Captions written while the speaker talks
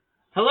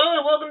Hello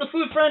and welcome to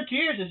Food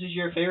Frontiers. This is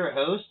your favorite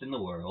host in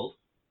the world,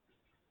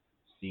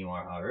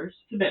 Seymour Harvers.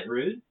 It's a bit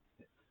rude.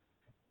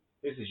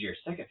 This is your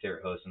second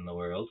favorite host in the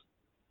world,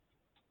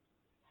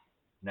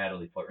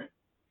 Natalie Portman.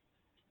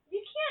 You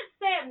can't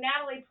say I'm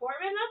Natalie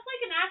Portman. That's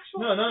like an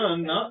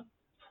actual.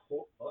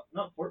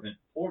 Not Portman.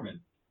 Portman.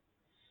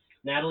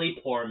 Natalie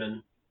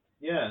Portman.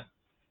 Yeah.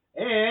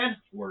 And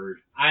Word.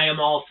 I am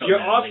also. you're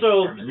Natalie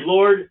also Portman.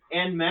 Lord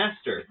and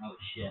Master. Oh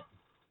shit.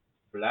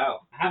 Blau.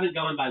 I haven't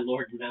gone by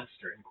Lord and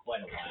Master in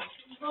quite a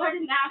while. Lord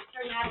and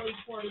Master Natalie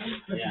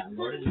Portman. Yeah,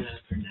 Lord and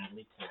Master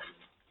Natalie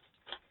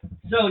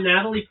Portman. So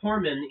Natalie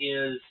Portman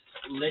is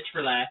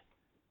literally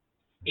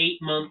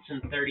 8 months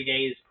and 30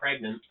 days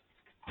pregnant.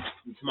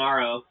 And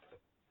tomorrow,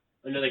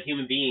 another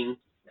human being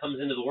comes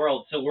into the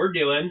world. So we're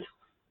doing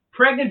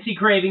pregnancy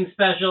craving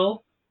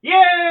special.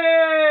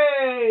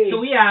 Yay! So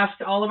we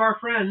asked all of our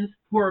friends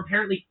who are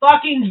apparently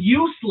fucking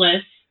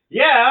useless.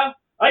 Yeah,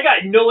 I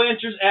got no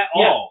answers at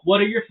all. What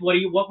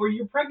were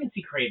your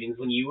pregnancy cravings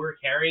when you were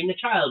carrying a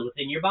child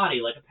within your body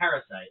like a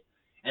parasite?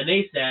 And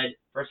they said,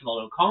 first of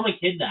all, don't call my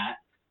kid that.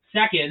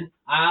 Second,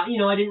 I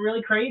didn't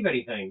really crave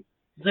anything.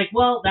 It's like,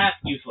 well, that's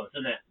useless,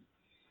 isn't it?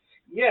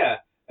 Yeah,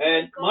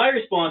 and my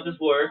responses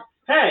were,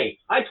 hey,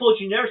 I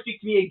told you never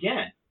speak to me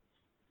again.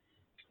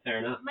 Fair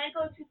enough. My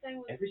go-to thing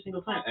was Every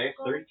single time. I asked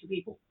popsicle. 32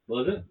 people.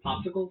 Was it?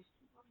 Popsicles?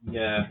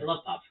 Yeah. I love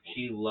popsicles.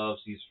 She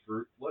loves these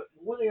fruit. What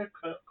are they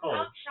called?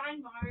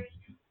 Outshine bars.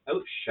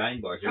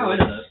 Outshine bars. Oh, I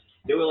know those.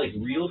 They were like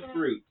real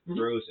fruit Mhm.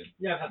 frozen.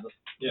 Yeah, I've had those.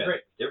 Yeah,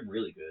 Great. they're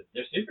really good.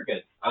 They're super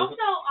good. I wasn't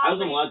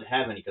Oddly, allowed to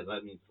have any because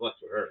that means what's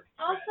for her.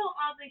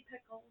 oddly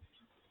pickles.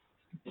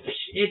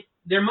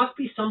 There must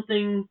be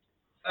something.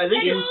 I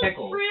think in Pickles,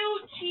 pickles.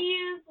 fruit,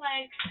 cheese,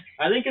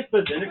 I think it's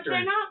the but vinegar.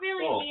 they're not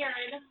really salt.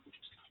 weird.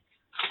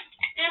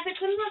 And if I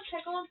couldn't have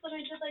pickles, then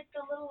I did like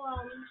the little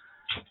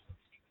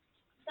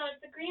so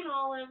it's the green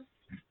olives.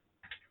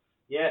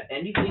 Yeah,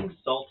 anything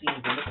salty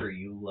and vinegar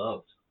you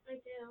loved. I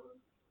do.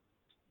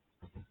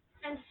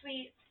 And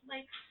sweet,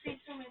 like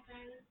sweets are my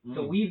thing.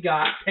 So we've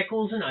got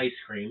pickles and ice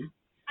cream.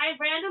 I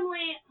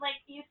randomly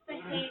used to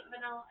hate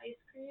vanilla ice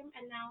cream,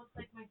 and now it's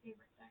like my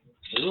favorite thing.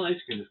 Vanilla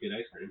ice cream is good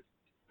ice cream.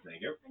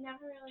 Thank you. I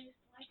never really used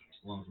to like it.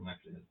 As long as I'm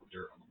actually has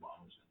dirt on the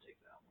bottom, I'm just gonna take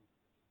that one.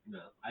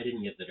 No, I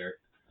didn't get the dirt.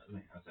 I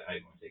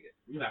didn't want to take it.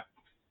 Okay.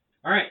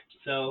 All right.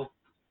 So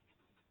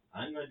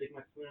I'm gonna take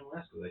my spoon and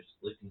last because I just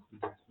licked and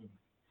cleaned my spoon.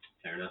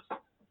 fair enough.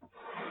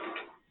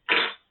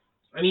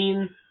 I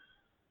mean,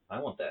 I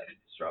want that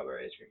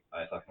strawberry ice cream.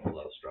 I fucking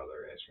love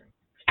strawberry ice cream.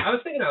 I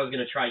was thinking I was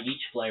gonna try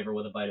each flavor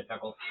with a bite of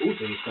pickle. Ooh,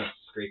 so you're just gonna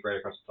scrape right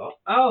across the top?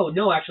 Oh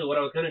no, actually, what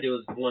I was gonna do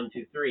was 1,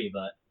 2, 3,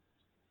 but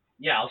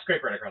yeah, I'll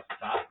scrape right across the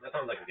top. That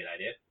sounds like a good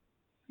idea.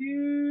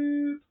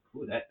 Ooh,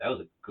 that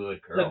was a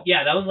good curl. So,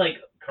 yeah, that was like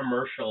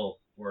commercial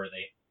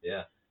worthy.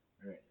 Yeah.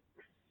 All right.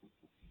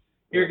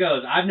 Here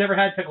goes. I've never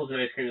had pickles and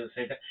ice cream at the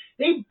same time.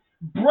 They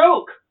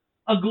broke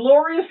a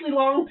gloriously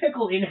long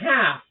pickle in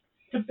half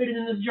to fit it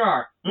in this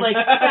jar, like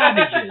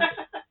savages.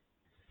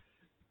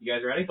 You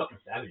guys ready? Fucking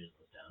savages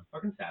this down.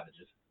 Fucking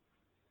savages.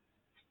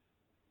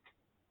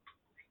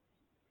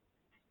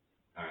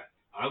 Alright.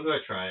 I'm gonna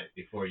try it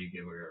before you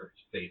give her your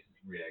face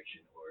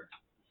reaction or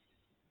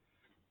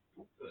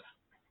Can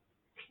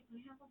we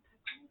have a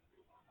pickle?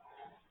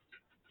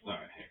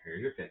 alright,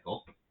 here's your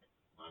pickle.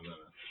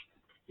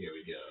 Here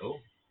we go.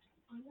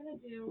 I'm gonna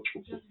do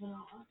just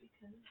vanilla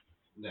because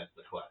That's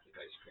the classic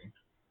ice cream.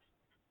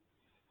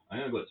 I'm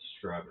gonna go with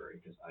strawberry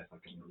because I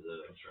fucking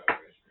love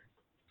strawberry ice cream.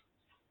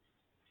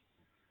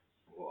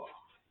 Whoa.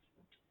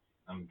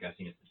 I'm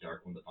guessing it's the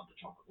dark one, but not the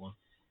chocolate one.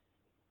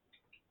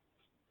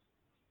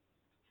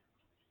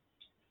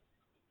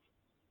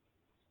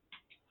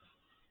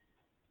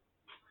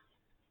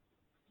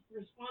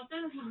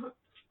 responsive.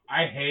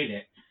 I hate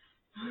it.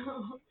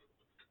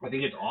 I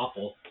think it's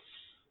awful.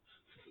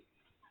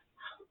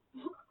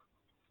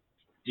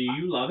 Do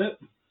you love it?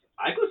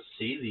 I could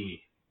see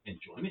the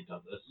enjoyment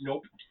of this.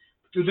 Nope.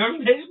 It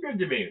doesn't taste good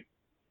to me.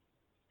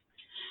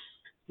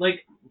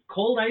 Like,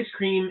 cold ice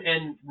cream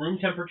and room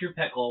temperature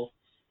pickle,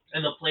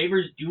 and the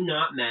flavors do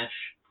not mesh.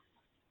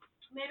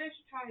 Maybe I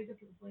should try a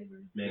different flavor.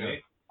 Maybe.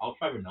 Yeah. I'll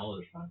try vanilla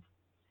this time.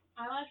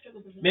 I liked it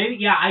with the vanilla.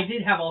 Maybe, yeah, I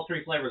did have all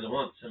 3 flavors at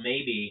once, so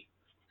maybe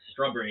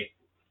strawberry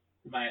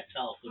by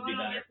itself would be I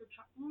don't better. like the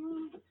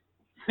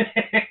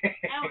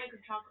I don't like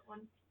the chocolate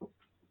one.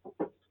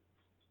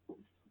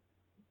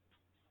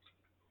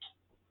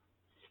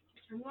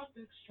 I'm not a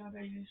big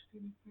strawberry ice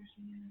cream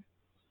person either.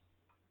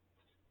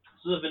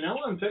 So the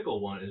vanilla and pickle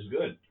one is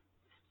good.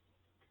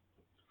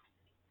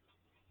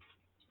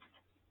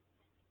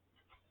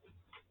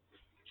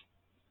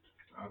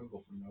 I could go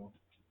for vanilla.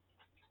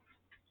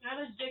 I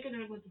was digging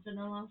it with the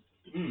vanilla.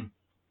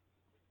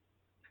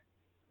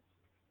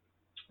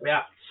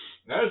 Yeah,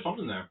 That is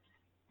something there.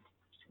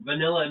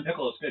 vanilla and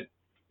pickle is good.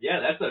 Yeah,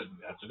 that's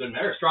a good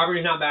merit.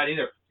 Strawberry's not bad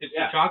either. It's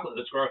the chocolate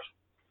that's gross.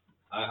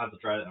 I have to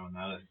try that one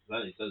now.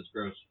 That he says it's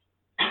gross.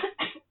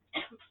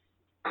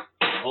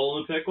 Hole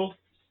in the pickle?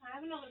 I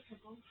have another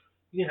pickle.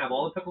 You can have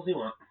all the pickles you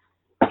want.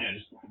 Yeah,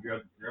 just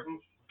grab them.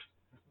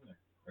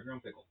 Grab your own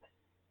pickle.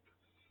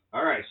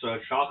 All right.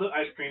 Alright, so chocolate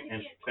ice cream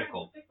and Can't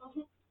pickle. pickle.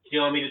 Do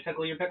you want me to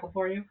tickle your pickle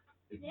for you?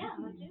 Yeah,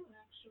 I do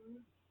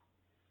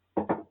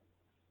actually.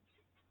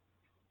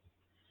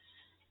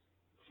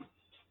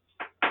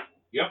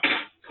 Yep.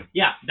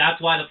 Yeah,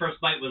 that's why the first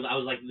bite was, I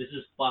was like, this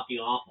is fucking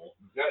awful.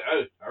 That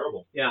is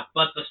terrible. Yeah,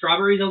 but the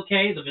strawberry's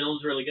okay, the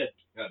vanilla's really good.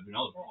 Yeah,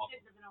 vanilla's I awful.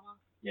 picked the vanilla.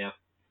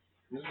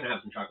 I'm just gonna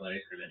have some chocolate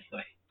ice cream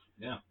anyway.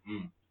 Yeah.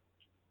 Mm.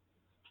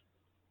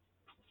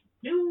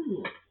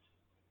 No.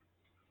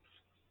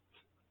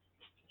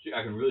 See,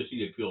 I can really see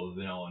the appeal of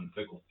vanilla and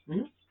pickle.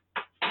 Mhm.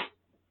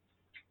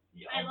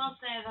 Yum. I will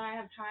say that I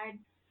have tried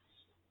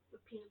the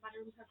peanut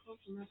butter and pickles,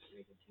 and that's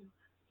really good too.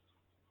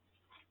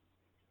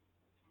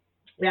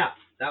 Yeah,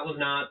 that was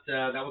not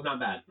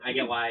bad. I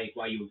get why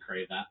you would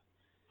crave that.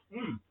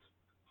 Mm.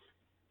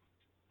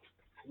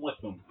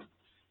 Listen,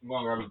 I'm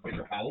going to grab a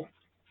paper towel.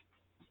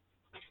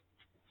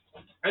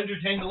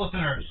 Entertain the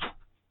listeners.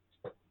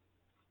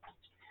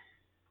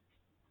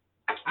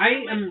 I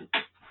am.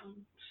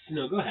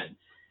 No, go ahead.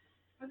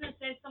 I was gonna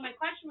say, so my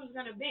question was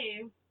gonna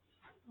be,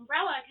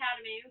 Umbrella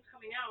Academy is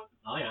coming out.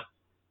 Oh yeah.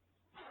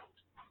 Uh,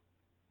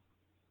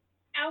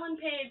 Ellen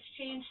Page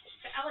changed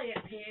to Elliot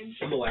Page,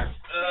 I'm aware.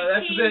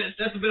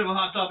 That's a bit of a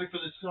hot topic for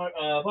this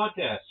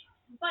podcast.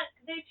 but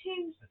they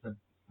changed. That's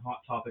a hot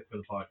topic for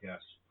the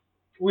podcast.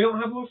 We don't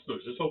have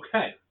listeners. It's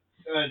okay.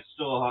 It's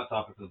still a hot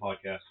topic for the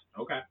podcast.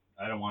 Okay.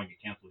 I don't want to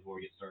get canceled before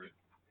we get started.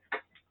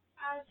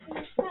 I was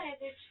gonna say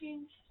they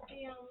changed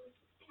the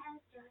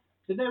character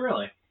Did they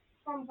really?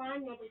 from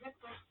Vanya to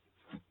Victor.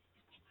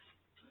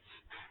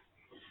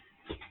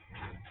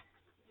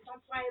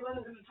 That's why I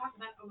wasn't gonna talk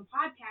about it on the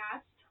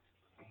podcast.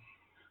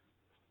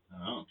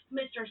 Oh.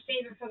 Mr.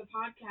 Saver for the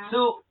podcast.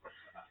 So,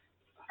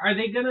 are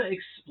they gonna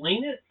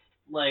explain it?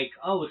 Like,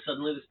 oh,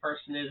 suddenly this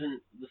person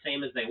isn't the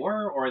same as they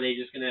were, or are they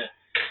just gonna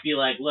be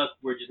like, look,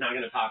 we're just not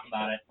gonna talk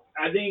about it?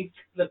 I think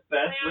the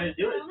best way to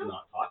do it is Yeah. to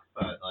not talk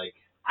about it. Like,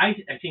 I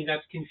think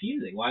that's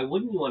confusing. Why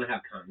wouldn't you want to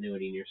have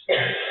continuity in your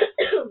story?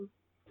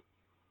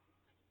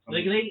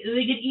 Like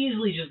they could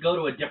easily just go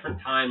to a different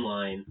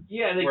timeline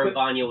yeah, they where could.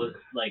 Vanya was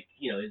like,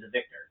 is a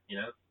victor,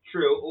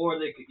 True, or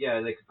they could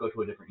go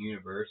to a different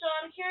universe. So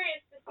I'm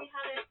curious to see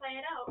how they play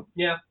it out.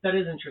 Yeah, that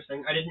is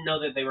interesting. I didn't know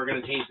that they were going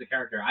to change the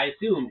character. I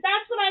assumed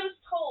That's what I was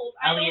told.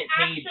 Elliot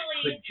I don't Page actually.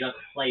 could just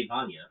play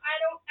Vanya. I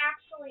don't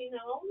actually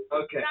know.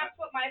 Okay. That's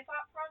what my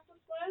thought process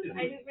was.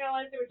 I didn't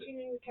realize they were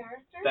changing the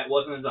character. That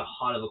wasn't as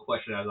hot of a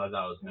question as I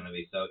thought it was going to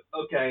be. So,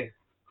 okay,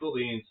 cool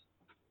beans.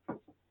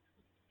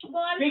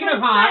 Well, I was Speaking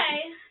gonna of hot-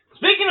 say,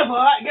 Speaking of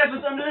hot, guess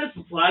what's under this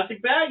plastic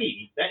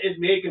baggie? That is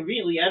made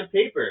conveniently out of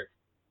paper.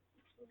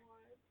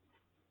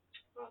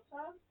 what's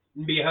up?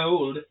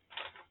 Behold.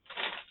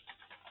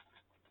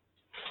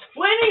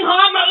 Flaming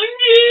Hot Mountain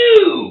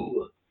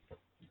Dew!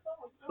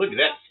 Oh, Look at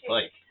that cupcake.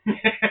 spike.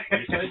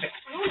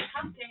 I want a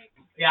cupcake.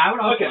 Yeah, I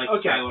would also Okay, like to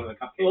okay. try one of the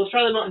cupcakes. Well, let's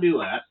try the Mountain Dew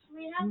last.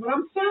 We have But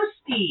I'm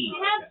thirsty. we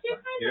have two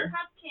Okay, kinds here. of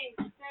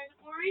cupcakes. There's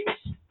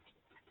orange,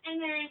 and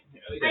there's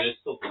Okay, it's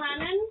still.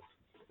 lemon,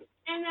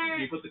 and Do they're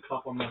you put the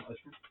cup on the ice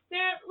cream?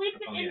 like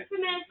the Oh, yeah.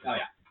 infamous Oh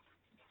yeah.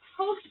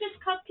 Hostess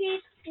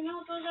cupcakes. You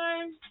know what those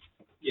are?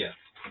 Yeah.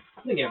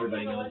 I think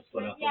everybody knows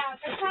what a Yeah,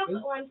 the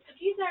chocolate ones. But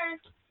these are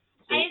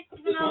iced this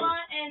vanilla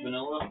and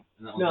Vanilla?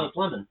 And that No, it's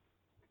lemon.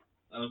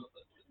 That was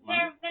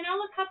they're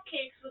vanilla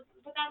cupcakes but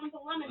that one's a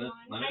lemon That's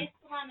one. lemon?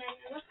 Iced lemon.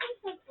 And this one's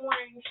like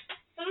orange.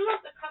 So I don't know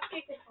if the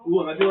cupcake is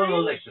Ooh, it might be one of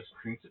those orange. like just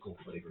creamsicle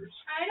flavors.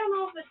 I don't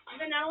know if it's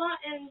vanilla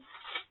and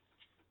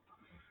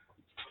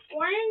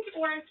orange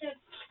or if it's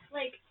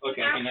like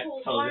Okay, I an can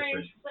actual tell the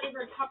orange difference.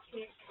 flavored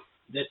cupcake.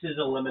 This is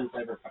a lemon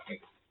flavored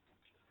cupcake.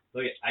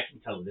 Look, I can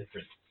tell the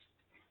difference.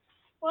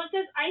 Well, it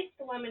says iced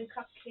lemon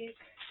cupcake.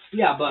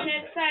 Yeah, but And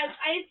it says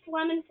iced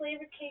lemon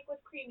flavored cake with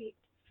creamy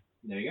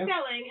there you go.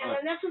 filling. And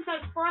then this one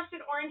says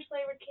frosted orange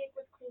flavored cake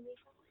with creamy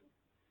filling.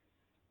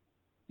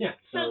 Yeah.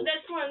 So So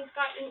this one's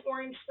got an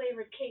orange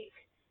flavored cake.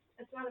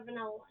 It's not a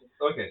vanilla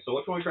one. Okay, so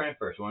which one are we trying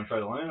first? You want to try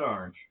the lemon or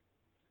orange?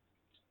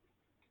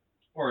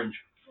 orange.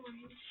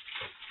 Orange.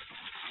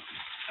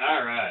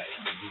 All right.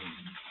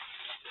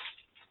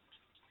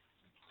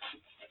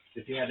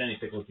 If you had any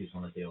pickle juice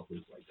on the table,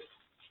 please like it.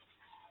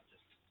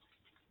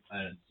 I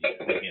didn't see it.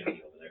 I can't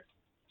see it over there.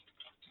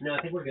 No,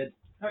 I think we're good.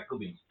 All right, cool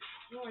beans.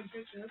 Oh, I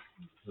did this.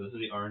 So this is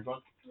the orange one.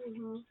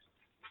 Mm-hmm.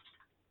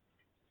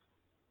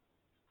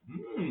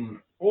 Mmm.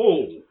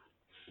 Oh.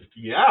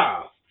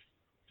 Yeah.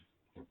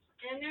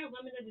 And they're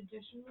limited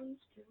edition ones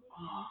too.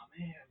 Oh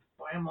man,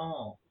 buy them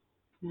all.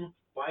 Hmm.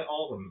 Buy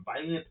all of them.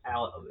 Buy me a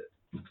pallet of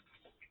it.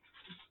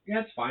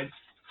 Yeah, it's fine.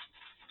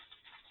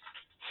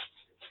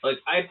 Like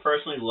I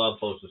personally love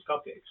Hostess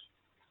cupcakes.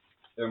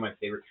 They're my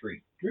favorite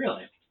treat.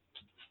 Really?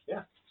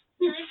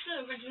 I like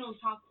the original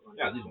chocolate ones.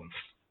 Yeah, these ones.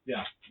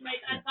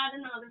 Like I thought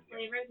in the other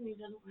flavors and he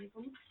doesn't like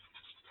them.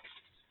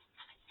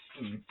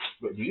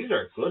 But these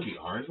are good. The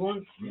orange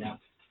ones. Yeah.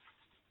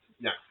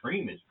 That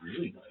cream is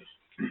really nice.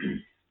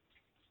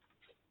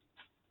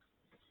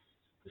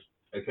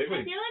 I Okay, feel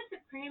like the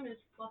cream is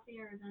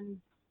fluffier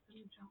than the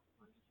chocolate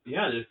ones.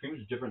 yeah, the cream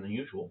is different than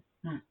usual.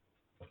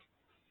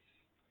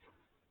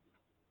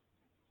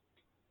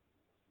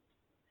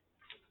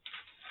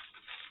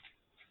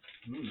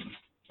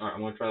 Alright,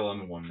 I'm gonna try the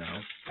lemon one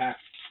now. Okay.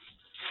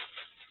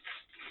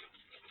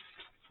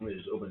 Let me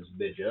just open this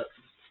bitch up.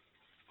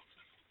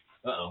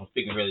 I'm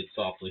speaking really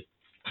softly.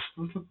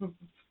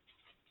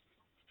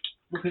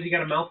 Because you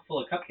got a mouthful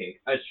of cupcake.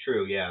 That's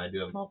true, yeah, I do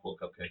have a mouthful of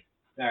cupcake.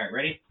 Alright,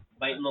 ready?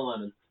 Biting the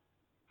lemon.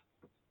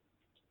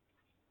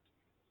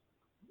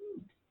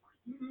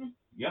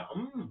 Yeah,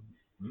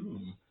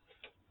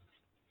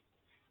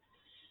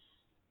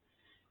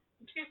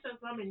 It tastes so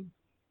lemon.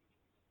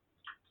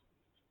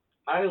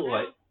 I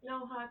like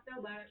No, how I feel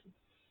about it.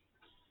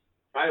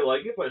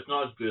 it, but it's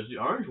not as good as the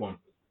orange one.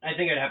 I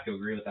think I'd have to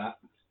agree with that.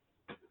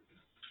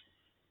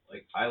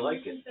 Like, I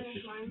like You it. can It's finish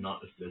just mine.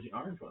 not as good as the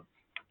orange one.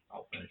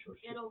 I'll finish yours.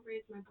 It'll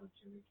raise my blood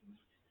sugar too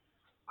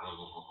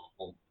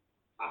much.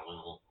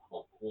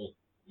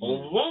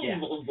 Yeah.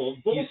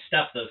 You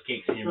stuff those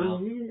cakes in your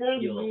mouth.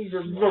 You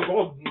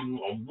little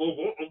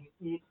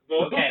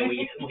Okay,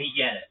 we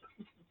get it.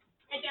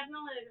 I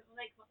definitely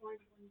like the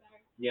orange one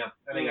better. Yeah,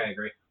 I think I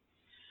agree.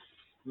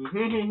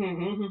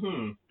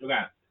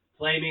 Okay.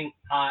 Flaming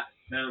Hot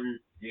Mountain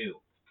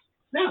Dew.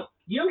 No,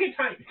 you don't get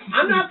time.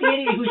 I'm not the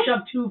idiot who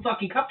shoved 2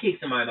 fucking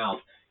cupcakes in my mouth.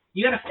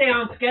 You gotta stay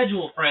on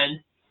schedule, friend.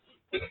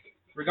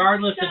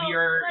 Regardless So, of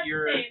your let's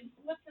see.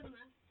 What's in this?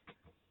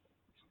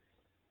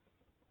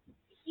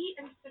 Heat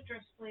and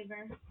citrus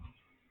flavor.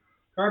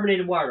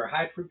 carbonated water,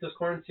 high fructose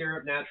corn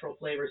syrup, natural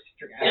flavors,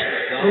 citric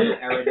acid, gum,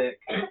 arabic,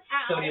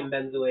 sodium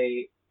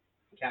benzoate,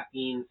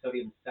 caffeine,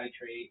 sodium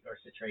citrate or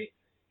citrate,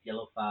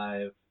 yellow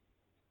 5.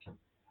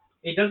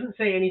 It doesn't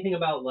say anything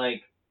about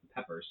like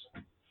peppers.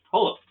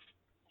 Hold up.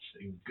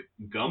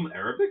 Gum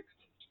Arabic?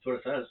 That's what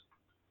it says.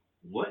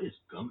 What is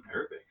gum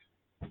Arabic?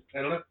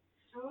 I don't know.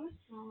 I want to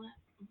smell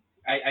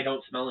it. I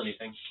don't smell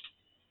anything.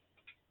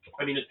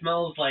 I mean, it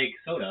smells like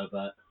soda,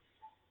 but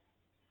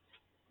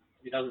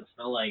it doesn't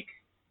smell like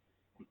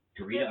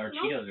Dorito or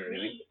Cheetos or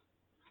anything.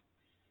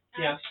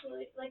 Yeah.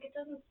 Actually, like it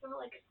doesn't smell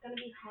like it's gonna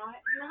be hot.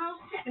 No.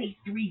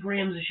 3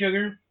 grams of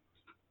sugar.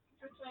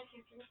 That's why I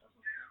can't drink the whole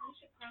thing. I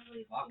should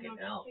probably Fucking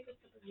hell. take a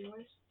sip of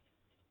yours.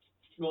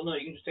 Well, no,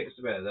 you can just take a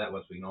sip out of that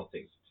once we can all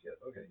take a sip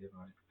together. Okay, give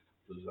mine.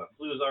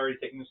 Blue's already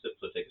taking a sip,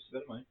 so take a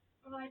sip out of mine.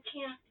 Well, I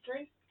can't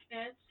drink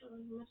it, so I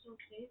might as well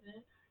save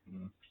it.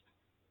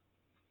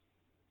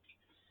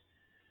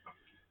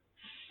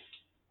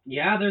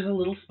 Yeah, there's a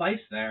little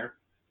spice there.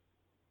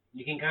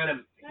 You can kind of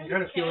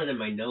feel it in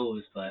my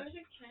nose, but There's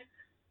a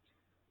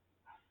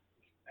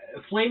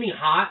kick. flaming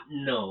hot?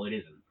 No, it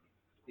isn't.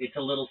 It's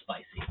a little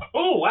spicy.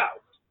 Oh, wow.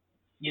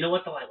 You know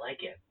what though? I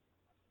like it.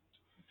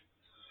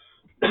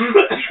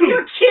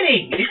 You're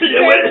kidding! It's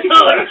very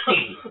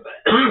spicy.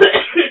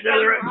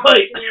 Another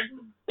bite.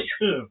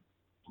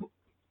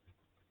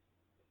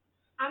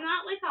 I'm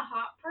not like a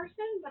hot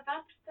person, but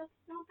that's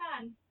not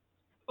bad.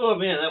 Oh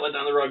man, that went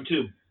down the rug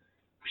too.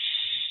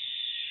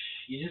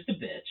 You're just a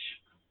bitch.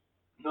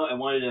 No, I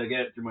wanted to get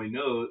it through my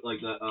nose,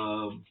 like that.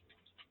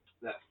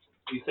 That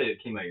you said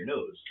it came out your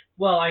nose.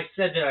 Well, I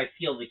said that I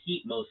feel the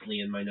heat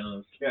mostly in my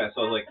nose. Yeah,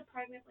 so I was like, the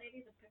pregnant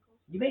lady, the pickles.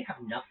 You may have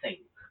nothing,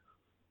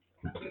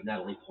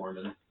 Natalie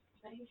Portman.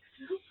 Thanks.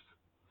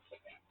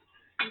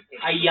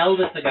 I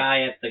yelled at the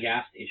guy at the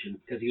gas station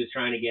because he was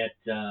trying to get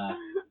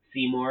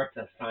Seymour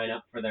to sign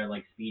up for their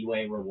like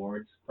Speedway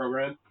rewards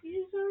program.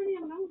 He's already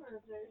a member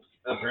of theirs.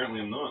 apparently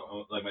I'm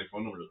not. Like my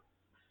phone number.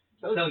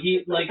 So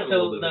he like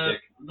so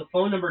the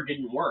phone number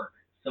didn't work.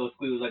 So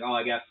Squee was like, oh,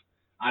 I guess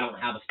I don't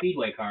have a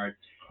Speedway card.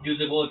 Dude's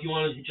like, well, if you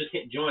want to just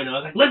hit join. I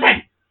was like,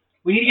 listen,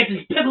 we need to get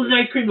this pickles and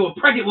ice cream to a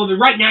pregnant woman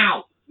right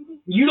now.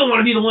 You don't want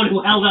to be the one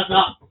who held us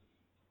up.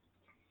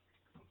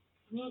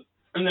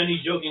 And then he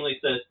jokingly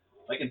says,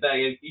 I can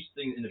bag each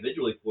thing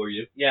individually for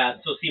you.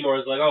 Yeah, so Seymour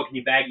was like, oh, can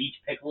you bag each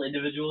pickle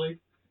individually?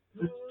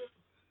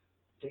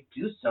 They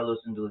do sell those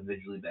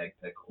individually bagged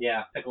pickles.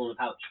 Yeah, pickle in a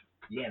pouch.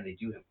 Yeah, they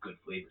do have good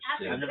flavors At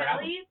too. the I've never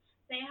had delis,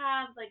 they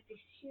have like these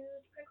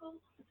huge pickles.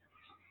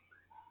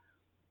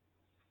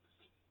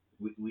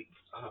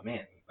 Oh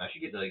man, I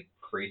should get the like,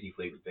 crazy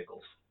flavored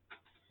pickles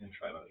and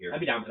try them out here. I'd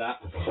be down for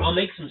that. I'll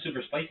make some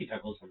super spicy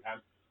pickles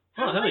sometime.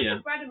 Oh, hell like yeah.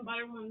 the bread and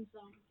butter ones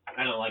though.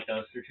 I don't like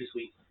those. They're too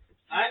sweet.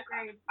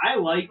 Great. I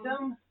like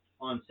them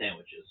on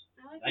sandwiches.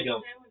 I like I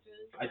don't.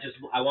 sandwiches.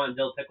 I want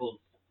dill pickles.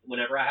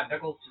 Whenever I have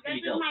pickles, just This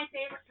eat is dill. my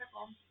favorite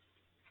pickle.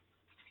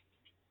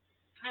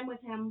 I'm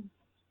with him.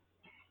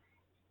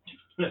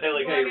 I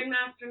like how Morgan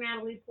Master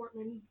Natalie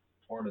Portman.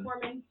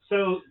 Foreman.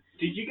 So,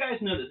 did you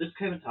guys know that this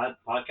kind of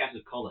podcast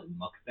is called a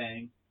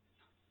mukbang?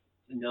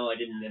 No, I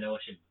didn't, and I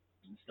wish I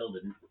still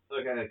didn't.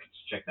 Okay, I could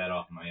check that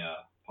off my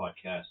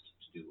podcast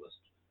to-do list.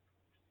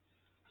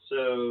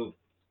 So,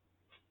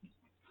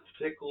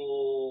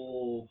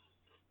 pickle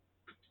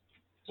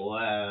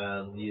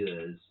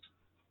flavors.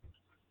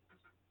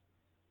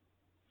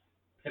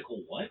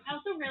 Pickle what? I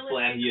also really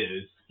like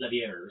Flavors.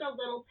 Flaviers. the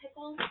little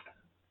pickles.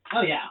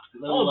 Oh yeah.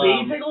 Oh,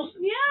 baby pickles?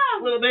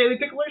 Yeah. Little baby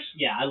picklers?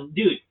 Yeah,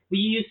 dude. We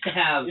used to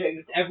have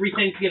Yeah. every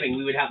Thanksgiving.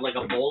 We would have like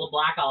a bowl of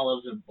black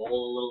olives and a bowl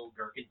of little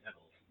gherkin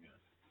pickles.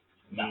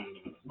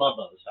 Love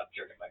those. Stop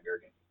jerking my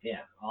gherkin.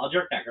 Yeah, I'll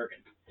jerk that gherkin.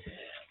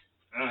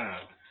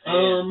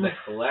 The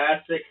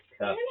classic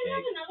You're gonna cupcake.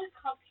 have another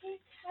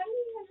cupcake? Why do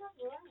you even have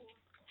one?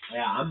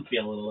 Yeah, I'm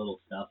feeling a little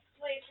stuffed.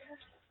 Wait.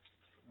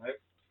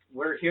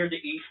 We're here to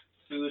eat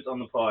foods on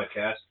the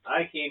podcast.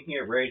 I came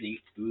here ready to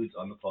eat foods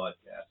on the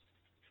podcast.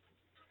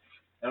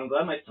 And I'm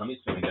glad my tummy's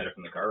feeling better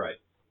from the car ride.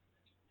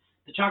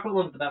 The chocolate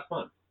one's the best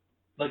one.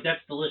 Like,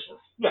 that's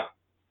delicious.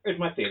 It's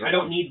my favorite. I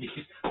don't need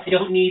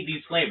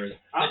these flavors.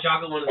 The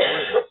chocolate one is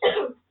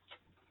delicious.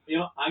 You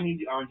know, I need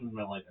the orange ones in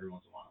my life every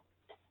once in a while.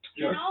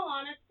 Sure. In all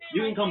honesty,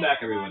 You can my come back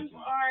favorite every once in a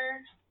ones while.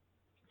 are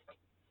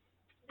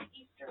the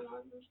Easter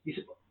ones.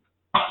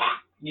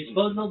 You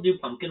suppose they'll do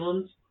pumpkin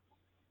ones,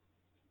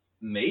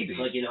 Maybe.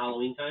 like in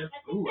Halloween time?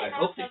 Ooh, I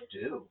hope they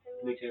do.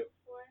 Me too.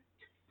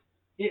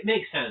 It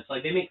makes sense.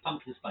 Like, they make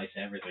pumpkin spice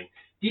everything.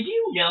 Did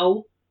you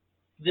know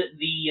that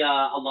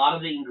a lot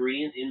of the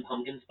ingredients in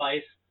pumpkin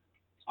spice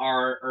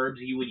are herbs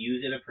you would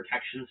use in a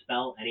protection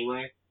spell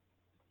anyway?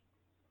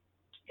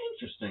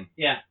 Interesting.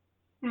 Yeah.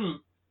 I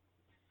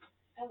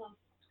love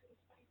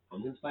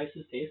Pumpkin spice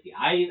is tasty.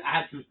 I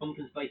had some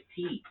pumpkin spice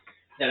tea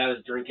that I was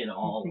drinking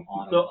all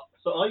autumn.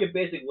 So all your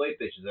basic white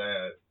bitches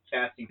are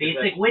casting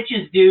Basic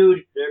witches, dude.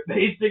 They're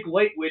basic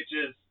white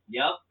witches.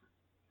 Yep.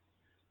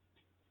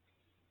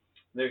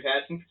 They're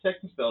casting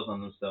protection spells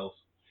on themselves.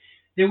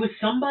 There was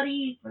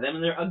somebody. And them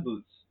in their Ugg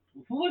boots.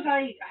 Who was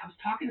I? I was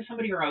talking to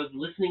somebody, or I was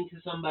listening to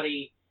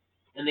somebody,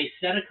 and they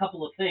said a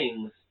couple of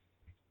things,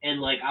 and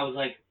like I was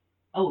like,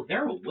 oh,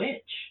 they're a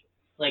witch.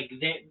 Like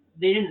they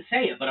didn't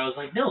say it, but I was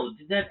like, no,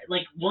 that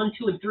like 1,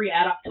 2, and 3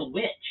 add up to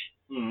witch,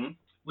 Mm-hmm.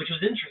 which was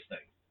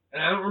interesting,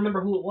 and I don't remember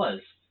who it was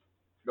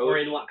or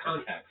in what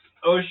context.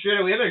 Oh shit,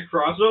 are we having a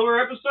crossover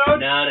episode?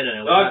 No.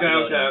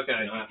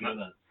 Okay.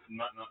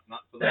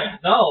 Not for that.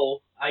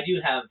 Though I do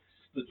have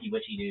spooky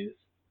witchy news.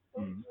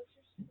 Mm.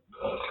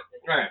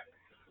 Alright.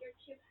 Your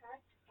cute hat.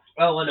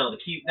 Oh well, no, the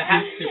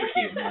hat's super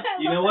cute. but-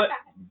 You know what?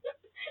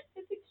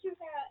 It's a cute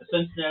hat.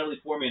 Since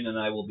Natalie Forman and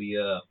I will be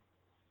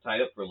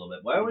tied up for a little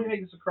bit, why don't we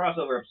make this a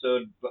crossover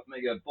episode, but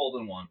make it both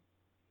in one?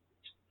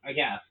 I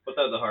guess.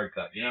 Without the hard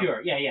cut, you know?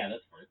 Sure. Yeah,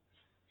 that's fine.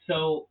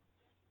 So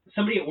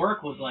somebody at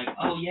work was like,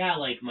 "Oh yeah,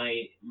 like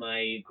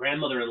my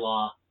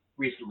grandmother-in-law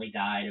recently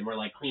died, and we're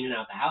like cleaning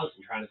out the house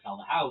and trying to sell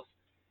the house,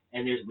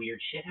 and there's weird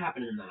shit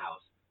happening in the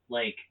house.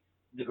 Like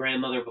the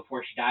grandmother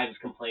before she died was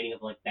complaining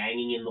of like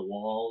banging in the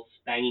walls,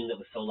 banging that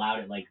was so loud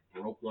it like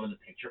broke one of the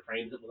picture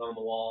frames that was on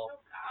the wall. Oh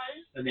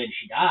gosh. And then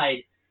she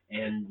died,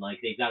 and like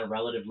they've got a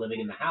relative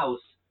living in the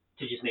house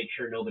to just make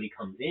sure nobody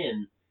comes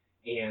in.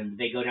 And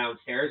they go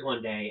downstairs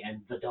one day,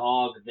 and the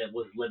dog that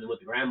was living with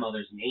the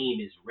grandmother's name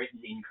is written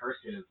in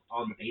cursive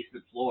on the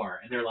basement floor.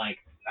 And they're like,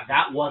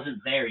 that wasn't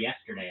there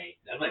yesterday,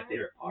 That's my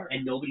favorite part.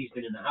 and nobody's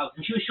been in the house.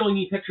 And she was showing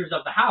me pictures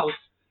of the house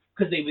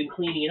because they've been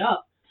cleaning it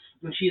up.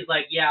 And she's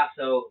like, yeah,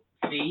 so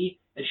see?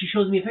 And she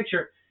shows me a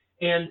picture,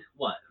 and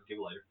what? Give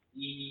it later.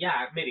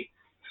 Yeah, maybe.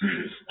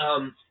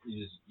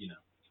 You just, you know,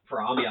 For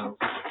ambiance.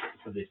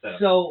 what they set up.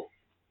 So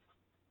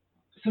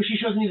she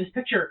shows me this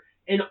picture,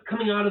 and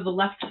coming out of the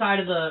left side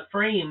of the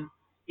frame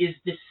is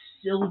this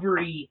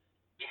silvery,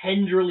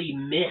 tenderly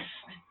mist.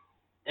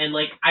 And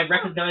like I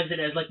recognize it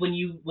as like when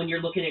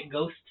you're looking at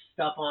ghost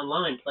stuff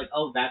online, it's like,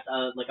 oh, that's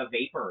like a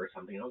vapor or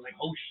something. And I was like,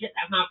 oh shit,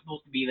 that's not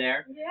supposed to be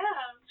there. Yeah.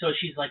 So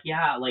she's like,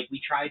 yeah, like we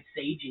tried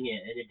saging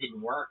it and it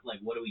didn't work. Like,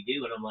 what do we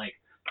do? And I'm like,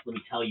 let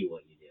me tell you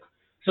what you do.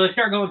 So I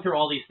start going through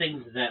all these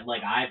things that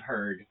like I've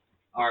heard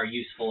are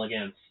useful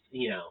against,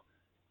 you know,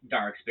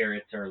 dark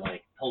spirits or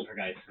like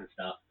poltergeists and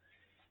stuff.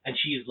 And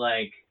she's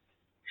like,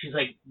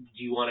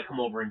 do you want to come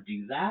over and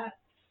do that?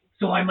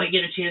 So I might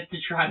get a chance to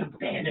try to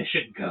banish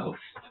a ghost.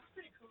 That's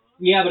pretty cool.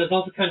 Yeah, but it's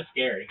also kind of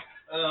scary.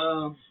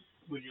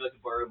 Would you like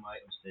to borrow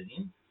my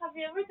obsidian? Have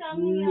you ever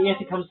done the Yes,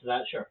 it comes to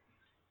that, sure.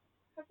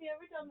 Have you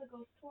ever done the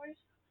ghost tours?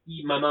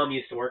 My mom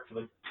used to work for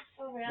them,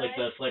 Oh really? like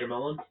the Slater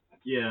Mill ones.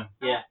 Yeah.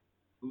 Yeah.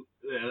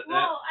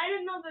 Well, I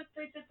didn't know that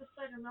they did the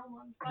Slater Mill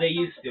one. But They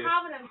used the to.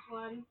 Providence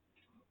one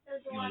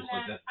is the You one just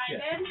like that that? I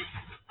Yeah. did.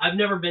 I've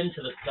never been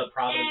to the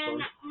Providence And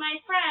one. my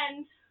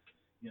friend,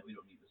 Yeah, we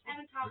don't need this I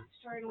one. haven't talked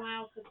to her in a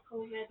while because of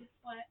COVID,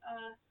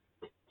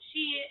 but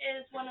she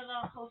is one of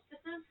the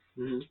hostesses.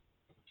 Mm-hmm.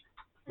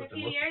 And a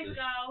few years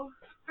ago,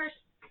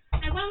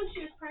 I went when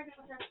she was pregnant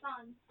with her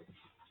son.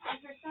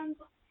 And her son's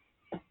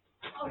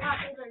a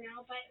lot older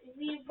now, but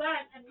we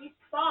went and we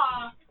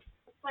saw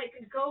like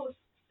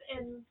ghosts,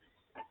 and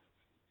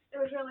it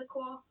was really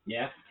cool.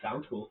 Yeah,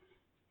 sounds cool.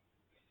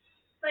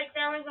 Like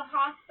there was a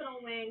hospital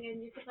wing,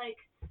 and you could like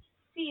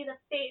see the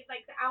face,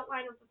 like the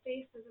outline of the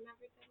faces and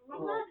everything.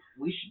 Remember Well,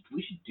 that?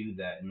 we should do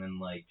that, and then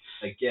like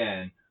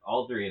again,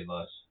 all three of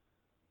us.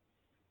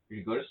 We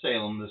should go to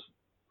Salem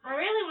I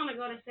really want to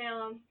go to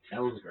Salem,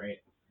 Sounds great.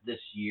 this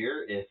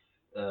year if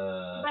but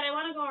I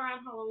want to go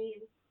around Halloween.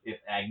 if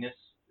Agnes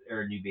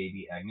or new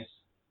baby Agnes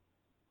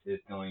is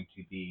going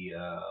to be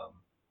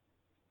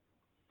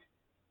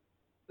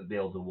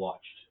available to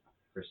watch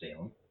for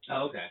Salem,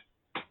 Oh, okay.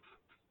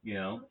 you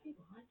know, What have you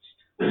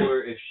watched?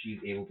 or if she's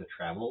able to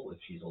travel, if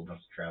she's old enough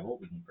to travel,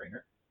 we can bring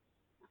her.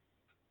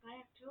 By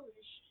October,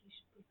 she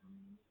should be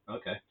fine.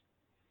 Okay.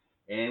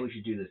 And we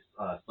should do this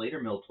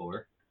Slater Mill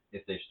tour.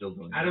 if they're still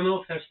doing it. I don't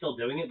know if they're still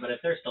doing it, but if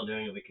they're still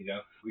doing it, we could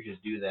go. We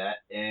should do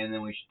that, and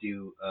then we should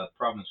do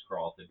Providence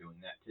Crawl if they're doing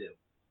that too.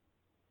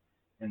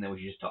 And then we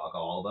should just talk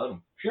all about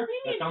them. Sure,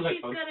 that Maybe sounds like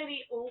she's fun. gonna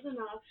be old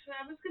enough.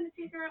 I was gonna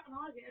take her out in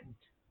August.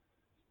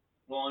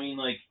 Well, I mean,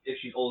 like, if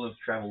she's old enough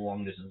to travel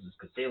long distances,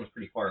 because Salem's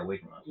pretty far away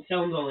from us.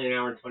 Salem's only an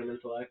hour and 20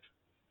 minutes away.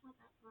 Not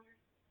that far.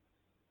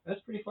 That's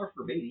pretty far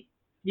for a baby.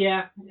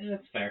 Yeah,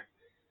 that's fair.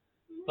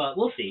 But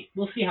we'll see.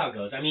 We'll see how it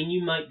goes. I mean,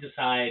 you might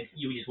decide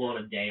you just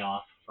want a day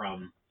off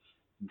from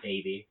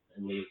baby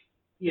and leave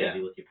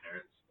baby with your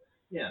parents.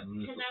 Yeah.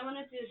 Because I want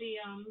to do the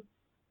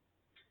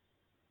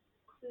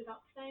clued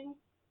up thing.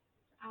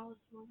 Alice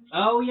in Wonderland.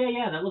 Oh,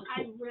 yeah, that looks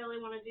I cool. really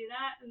want to do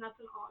that, and that's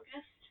in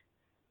August.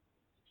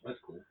 That's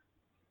cool.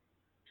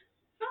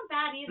 It's not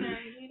bad either.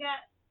 You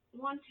get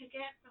one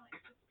ticket for like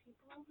 6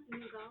 people,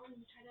 and you go and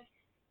you try to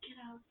get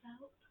Alice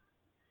out.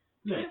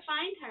 You Nice. gotta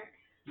find her.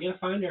 You gotta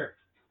find her.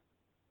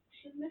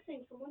 She's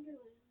missing from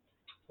Wonderland.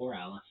 Poor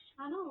Alice.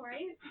 I know,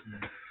 right?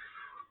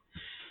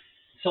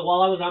 So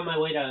while I was on my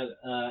way to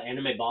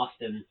Anime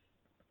Boston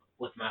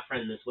with my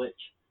friend the Switch,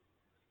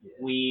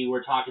 we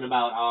were talking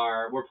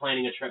about we're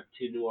planning a trip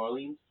to New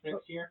Orleans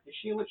next year. Is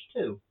she a witch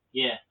too?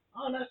 Yeah,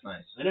 Oh, that's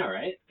nice. I know,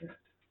 right?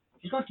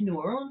 She's going to New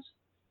Orleans?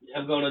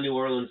 I'm going to New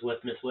Orleans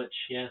with Miss Witch,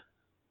 yeah.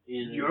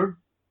 You're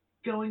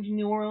going to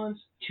New Orleans?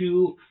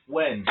 To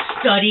When?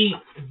 study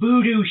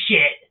voodoo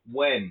shit.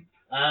 When?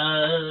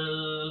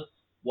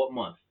 What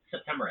month?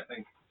 September, I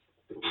think,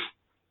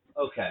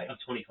 Okay. of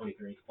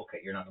 2023. Okay,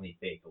 you're not going to be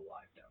baked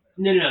alive down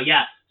there. No,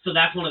 yeah. So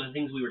that's one of the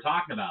things we were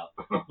talking about,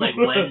 like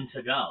when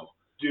to go.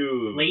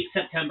 Dude. Late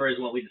September is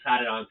what we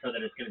decided on, so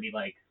that it's going to be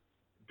like,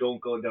 Don't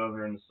go down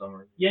there in the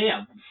summer.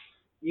 yeah.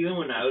 Even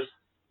when I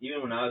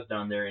was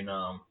down there in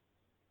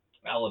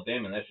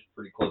Alabama, that's just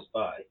pretty close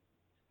by.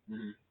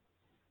 Mhm.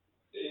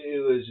 It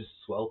was just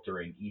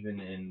sweltering, even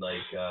in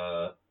like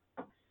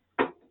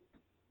what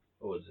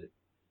was it?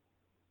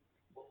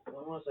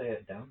 When was I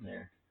at down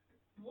there?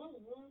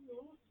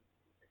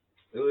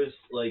 It was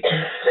like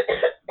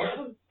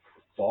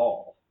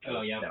fall.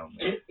 Oh, yeah. Down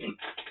there.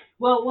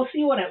 Well, we'll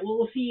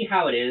see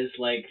how it is,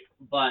 like,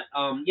 but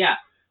yeah.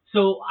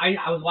 So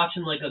I was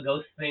watching like a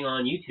ghost thing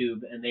on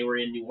YouTube, and they were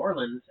in New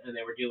Orleans, and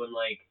they were doing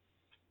like,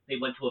 they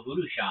went to a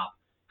voodoo shop.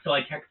 So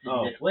I texted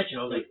Miss Witch, and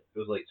I was like, it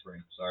was late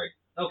spring. Sorry.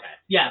 okay,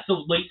 yeah.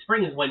 So late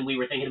spring is when we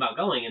were thinking about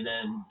going, and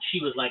then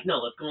she was like, no,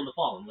 let's go in the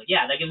fall. I'm like,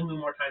 yeah, that gives me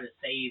more time to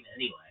save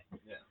anyway.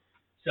 Yeah.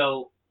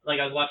 So like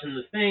I was watching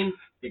this thing,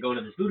 they're going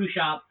to this voodoo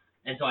shop,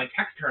 and so I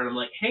text her, and I'm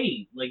like,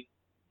 hey, like,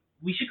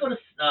 we should go to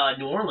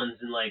New Orleans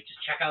and like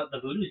just check out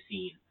the voodoo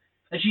scene.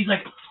 And she's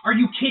like, are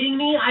you kidding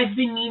me? I've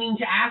been meaning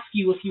to ask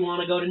you if you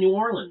want to go to New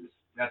Orleans.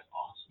 That's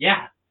awesome.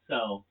 Yeah.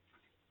 So.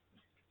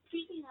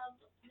 Speaking of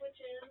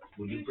witches,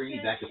 Will you bring me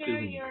should back a share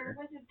souvenir? your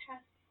wizard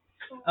chest.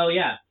 Oh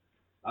yeah.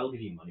 I'll give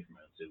you money for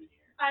my own souvenir.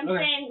 I'm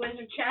Okay. saying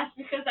wizard chest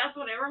because that's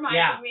what it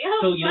reminded Yeah. me of.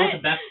 So you know what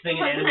but the best thing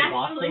in it wasn't Anime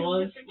Boston actually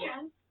was? wizard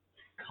chest.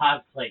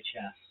 Cosplay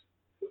chess.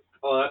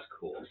 Oh, that's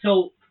cool.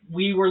 So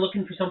we were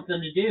looking for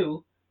something to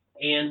do,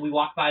 and we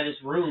walked by this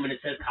room, and it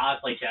says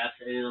cosplay chess,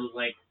 and it was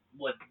like,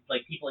 what,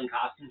 like people in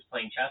costumes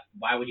playing chess?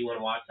 Why would you want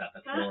to watch that?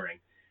 That's boring.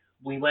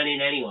 We went in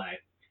anyway,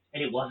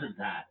 and it wasn't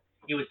that.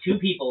 It was 2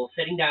 people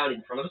sitting down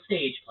in front of a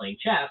stage playing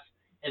chess,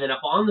 and then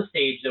up on the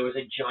stage there was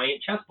a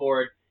giant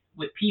chessboard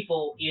with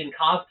people in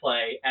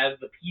cosplay as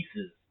the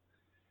pieces.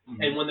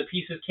 Mm-hmm. And when the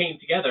pieces came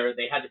together,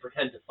 they had to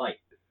pretend to fight.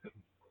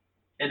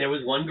 And there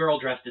was one girl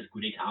dressed as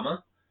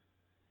Gudetama,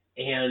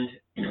 and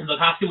the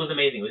costume was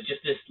amazing. It was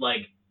just this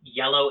like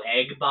yellow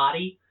egg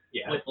body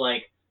with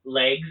like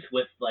legs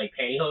with like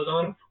pantyhose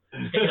on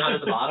them sticking out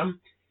of the bottom.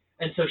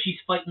 And so she's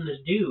fighting this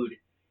dude,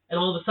 and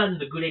all of a sudden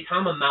the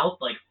Gudetama mouth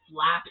like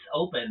flaps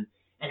open,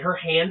 and her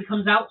hand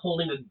comes out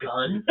holding a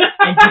gun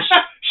and just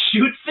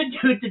shoots the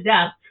dude to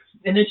death.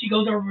 And then she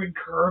goes over and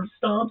curb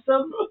stomps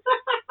him.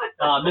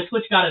 Miss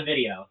Witch got a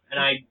video, and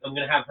I'm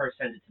going to have her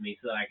send it to me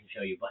so that I can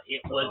show you. But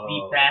it was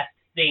the best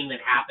thing that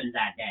happened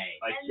that day.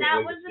 I And can't that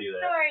wait was to the see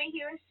that. story he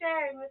was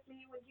sharing with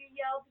me when you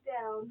yelled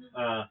down.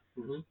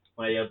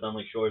 When I yelled down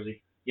like Shorzy.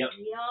 Yup.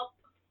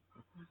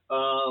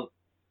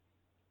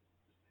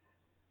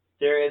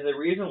 There is a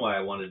reason why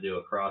I wanted to do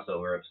a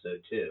crossover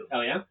episode too.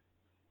 Oh, yeah?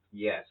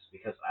 Yes,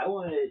 because I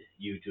wanted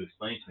you to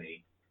explain to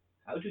me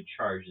how to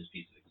charge this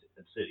piece of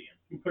obsidian.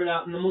 You put it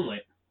out in the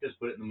moonlight. Just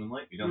put it in the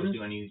moonlight. You don't have to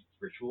do any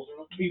rituals or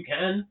nothing. You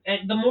can.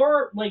 And the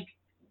more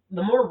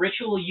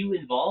ritual you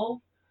involve,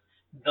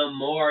 the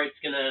more it's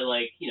going to,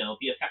 like, you know,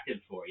 be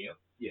effective for you.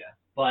 Yeah.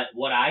 But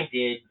what I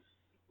did,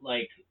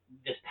 like,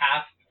 this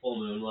past full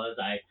moon was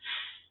I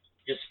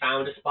just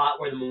found a spot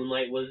where the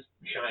moonlight was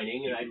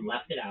shining, and I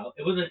left it out.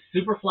 It was a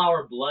super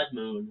flower blood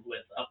moon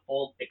with a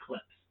full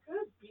eclipse.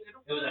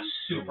 It was a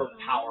super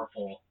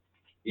powerful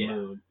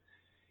moon.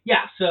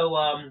 Yeah, so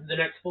the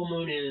next full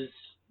moon is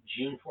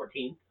June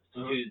 14th,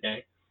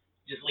 Tuesday.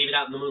 Just leave it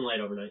out in the moonlight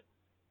overnight.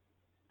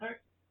 Alright.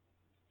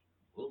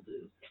 Will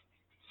do.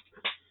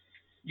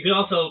 You can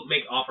also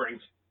make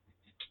offerings.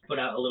 Put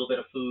out a little bit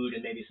of food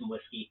and maybe some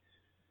whiskey.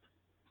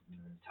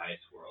 Tie a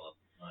swirl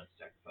up.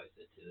 Sacrifice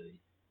it to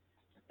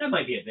That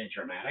might be a bit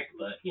dramatic,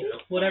 but, you know,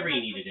 whatever you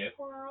need to do.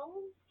 Squirrel.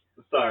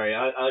 Sorry,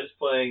 I was just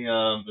playing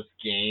this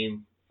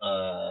game.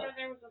 Where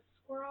there was a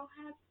squirrel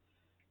head.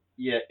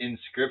 Yeah,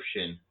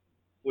 Inscription,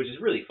 which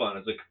is really fun.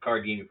 It's like a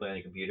card game you play on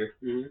your computer.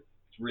 Mm-hmm.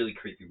 It's really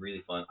creepy,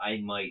 really fun.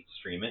 I might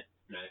stream it.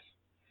 Nice.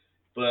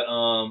 But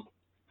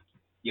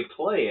you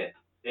play it,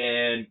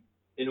 and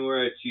in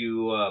order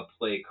to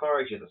play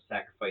cards, you have to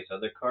sacrifice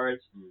other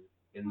cards,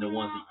 and the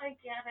ones that I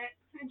get it.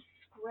 It's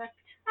script.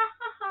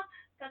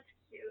 That's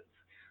cute.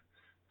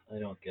 I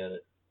don't get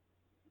it.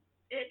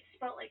 It's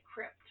spelled like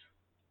crypt.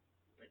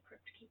 Like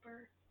Crypt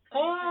Keeper.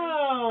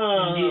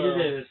 Oh, Indeed it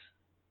is.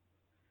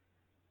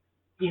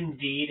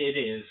 Indeed it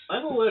is.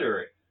 I'm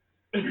illiterate.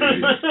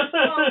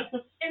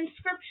 Well,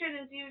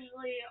 inscription is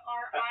usually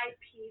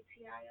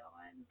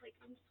R-I-P-T-I-O-N, like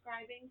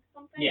inscribing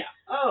something. Yeah.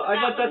 Oh, I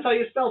thought that's how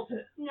you spelt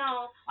it.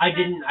 No. I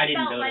didn't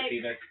spelled notice like,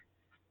 either.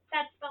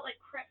 That's spelled like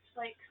crypt,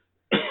 like.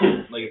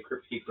 Like a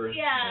crypt keeper.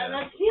 Yeah,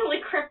 that's the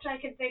only crypt I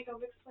can think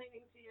of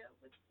explaining to you.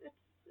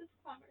 It's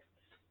clever.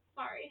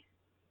 Sorry.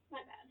 My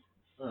bad.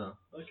 Oh,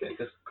 okay.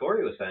 Because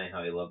Corey was saying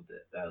how he loved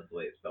it. That was the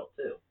way it's spelled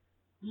too.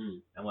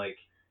 Mm. I'm like,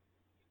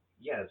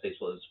 yeah, that's how you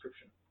spell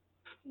inscription.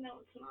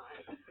 No, it's not.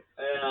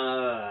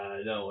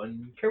 No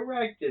one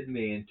corrected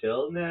me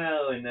until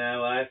now, and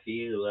now I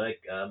feel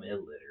like I'm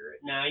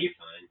illiterate. Nah, you're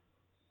fine.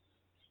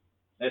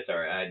 That's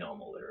alright, I know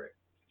I'm illiterate.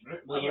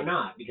 Well, you're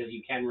not, because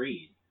you can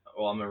read.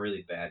 Well, I'm a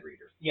really bad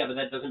reader. Yeah, but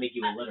that doesn't make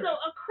you illiterate. So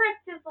a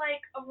crypt is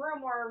like a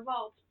room or a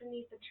vault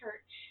beneath the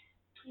church,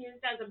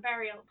 used as a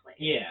burial place.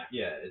 Yeah.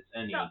 Yeah, it's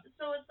any.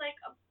 So it's like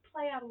a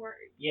play on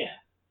words. Yeah.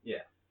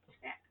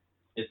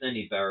 It's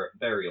any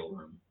burial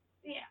room.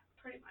 Yeah,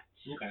 pretty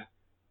much. Okay.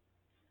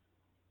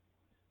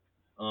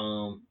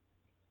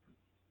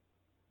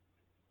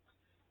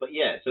 But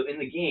yeah, so in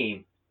the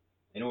game,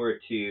 in order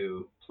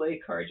to play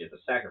cards, you have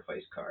to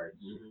sacrifice cards.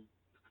 Mm-hmm.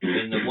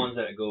 And the ones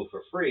that go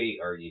for free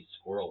are these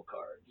squirrel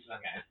cards.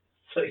 Okay.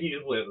 So you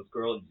just play with the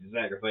squirrel, you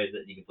sacrifice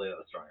it, and you can play with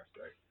the stronger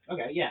card.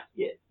 Okay, yeah.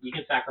 Yeah. You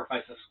can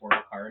sacrifice a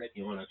squirrel card if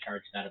you want to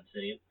charge that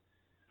obsidian.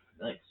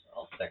 Nice.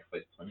 I'll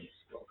sacrifice plenty of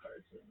squirrel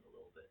cards in a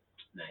little bit.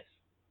 Nice.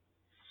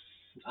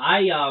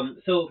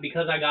 So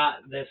because I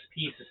got this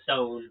piece of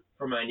stone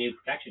for my new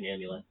protection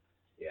amulet,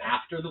 Yeah.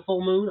 after the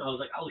full moon, I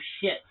was like, oh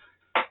shit,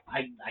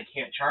 I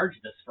can't charge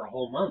this for a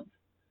whole month.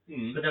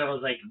 Mm-hmm. But then I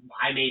was like,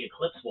 I made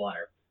Eclipse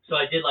Water. So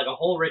I did like a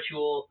whole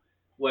ritual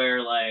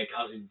where like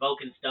I was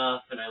invoking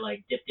stuff and I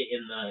like dipped it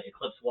in the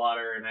Eclipse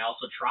Water, and I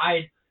also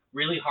tried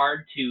really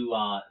hard to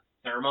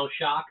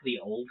thermoshock the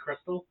old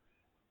crystal,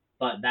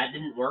 but that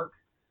didn't work.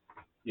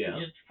 Yeah.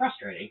 Which is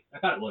frustrating. I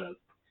thought it would have.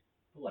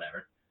 But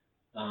whatever.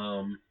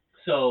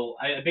 So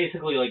I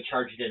basically like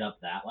charged it up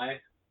that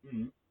way.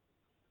 Mm-hmm.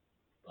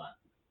 But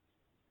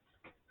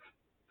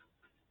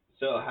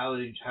so how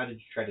did you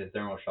try to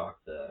thermoshock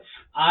the?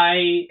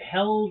 I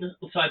held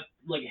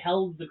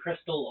the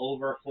crystal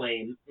over a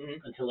flame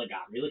until it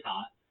got really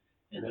hot,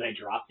 and then I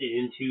dropped it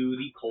into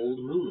the cold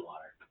moon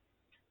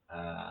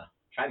water.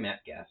 Try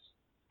meth gas.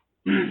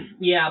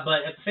 Yeah,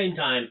 but at the same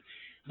time,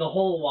 the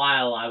whole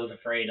while I was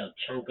afraid a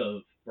chunk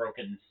of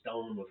broken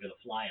stone was gonna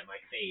fly at my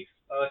face.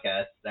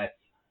 Okay, that's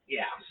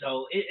Yeah,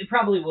 so it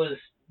probably was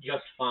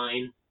just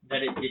fine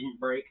that it didn't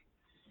break.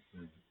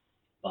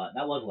 But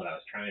that was what I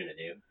was trying to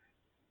do.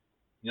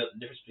 You know the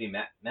difference between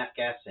meth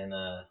gas and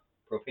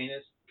propane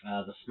is?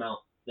 The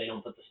smell. They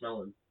don't put the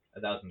smell in.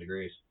 1,000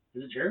 degrees.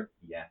 Is it true?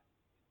 Yeah.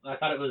 I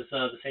thought it was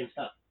the same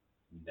stuff.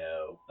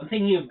 No. I'm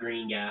thinking of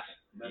green gas.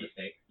 My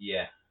mistake.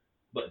 Yeah.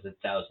 But it's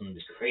 1,000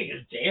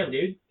 degrees. Damn,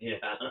 dude. Yeah.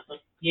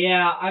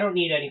 Yeah, I don't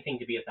need anything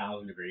to be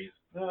 1,000 degrees.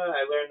 I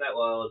learned that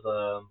while I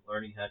was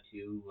learning how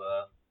to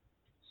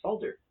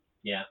solder.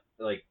 Yeah.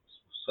 Like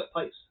sweat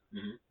pipes.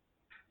 Mhm.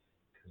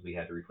 Because we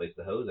had to replace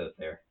the hose out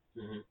there.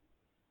 Mhm.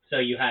 So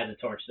you had a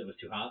torch that was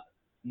too hot?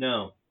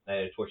 No, I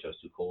had a torch that was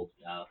too cold.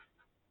 Oh.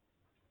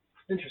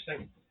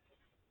 Interesting.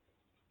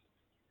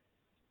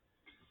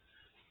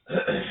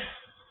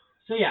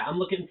 So yeah, I'm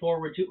looking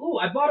forward to. Ooh,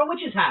 I bought a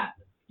witch's hat.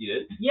 You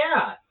did?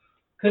 Yeah,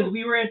 because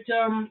we were at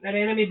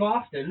Anime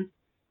Boston,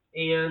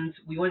 and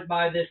we went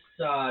by this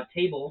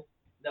table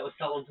that was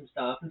selling some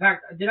stuff. In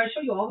fact, did I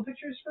show you all the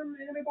pictures from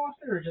Anime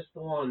Boston, or just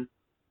the one?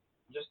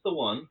 Just the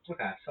one.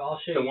 Okay, so I'll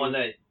show you. The one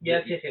that.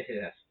 Yes.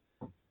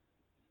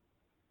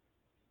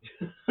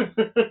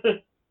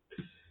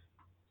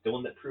 The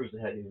one that proves it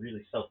had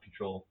really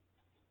self-control.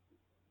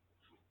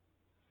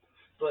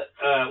 But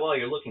while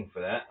you're looking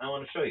for that, I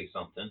want to show you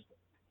something.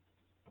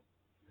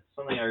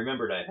 Something I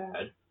remembered I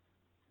had.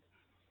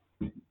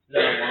 Is that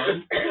a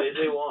wand? It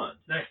is a wand.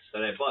 Nice.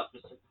 That I bought.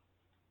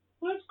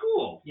 Well, that's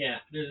cool. Yeah,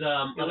 there's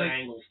other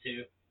angles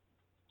too.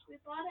 We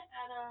bought it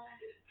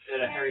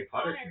At a Harry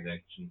Potter Potter.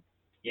 convention.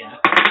 Yeah.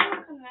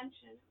 Well,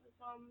 convention. It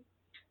was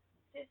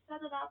they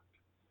set it up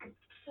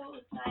so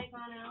it was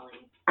Diagon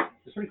Alley.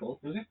 It's pretty cool.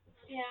 Was it?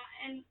 Yeah,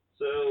 and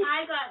So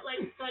I got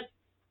like good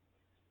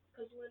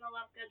because Luna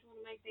Lovegood's one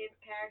of my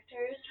favorite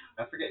characters.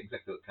 I forget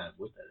exactly what kind of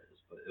wood that is,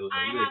 but it was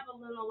I a really, have a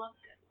Luna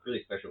Lovegood. really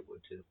special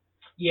wood too.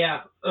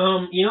 Yeah.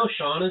 You know,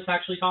 Sean is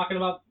actually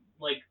talking about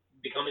like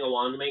becoming a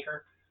wand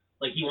maker.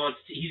 Like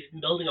he's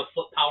building a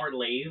foot-powered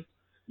lathe,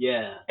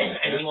 Yeah.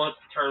 and he wants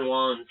to turn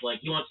wands. Like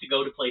he wants to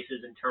go to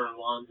places and turn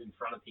wands in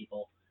front of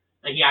people,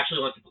 and he actually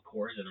wants to put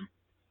cores in them.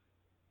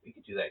 We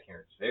could do that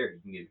Karen's Fair.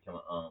 You can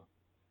become a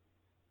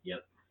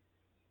Yep.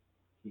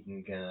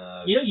 You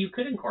can You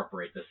could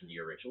incorporate this into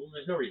your rituals.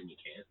 There's no reason you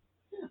can't.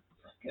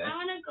 okay. I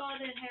want to go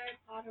to Harry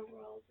Potter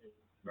World and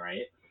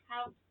Right.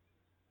 have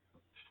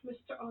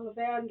Mr.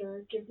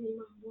 Ollivander give me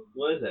my wand.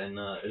 What is that in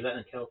is that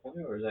in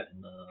California or is that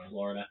in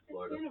Florida. It's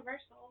Florida?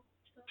 Universal.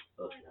 So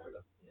Oh,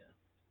 Florida.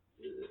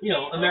 Florida.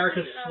 Yeah.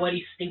 America's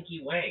sweaty,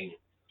 stinky Wang.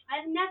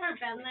 I've never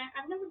been there.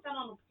 I've never been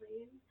on a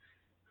plane.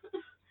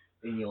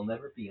 And you'll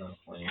never be on a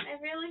plane. And I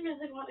really,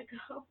 really want to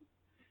go.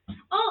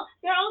 Oh,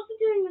 they're also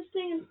doing this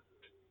thing in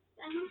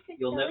I don't think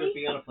You'll Philly. never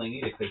be on a plane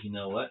either because you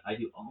know what? I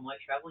do all my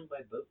traveling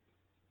by boat.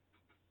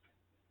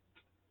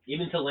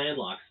 Even to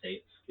landlocked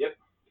states. Yep.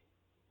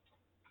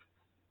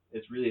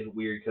 It's really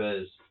weird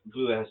because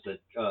Blue has to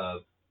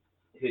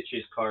hitch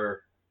his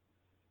car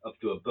up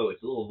to a boat.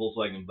 It's a little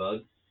Volkswagen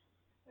Bug.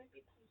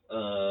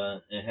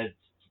 And it has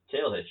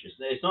tail hitches.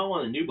 It's not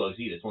one of the new Bugs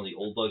either. It's one of the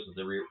old Bugs with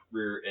the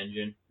rear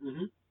engine,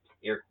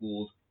 air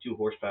cooled, 2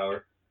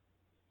 horsepower.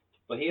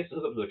 But he has to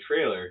hook up to a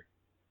trailer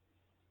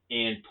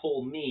and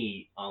pull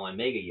me on my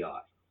mega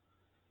yacht.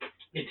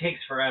 It takes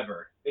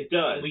forever. It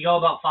does. We go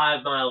about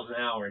 5 miles an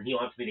hour, and he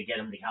wants me to get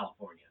him to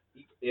California.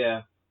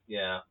 Yeah.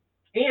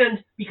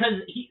 And because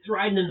he's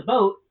riding in the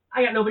boat,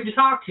 I got nobody to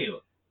talk to.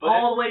 But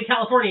all the way to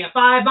California at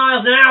 5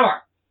 miles an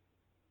hour.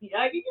 yeah,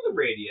 I give you the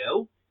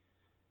radio.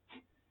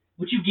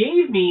 What you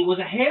gave me was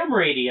a ham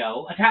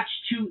radio attached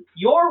to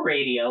your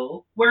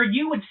radio where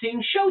you would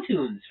sing show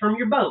tunes from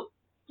your boat.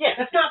 Yeah.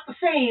 That's not the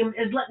same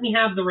as let me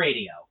have the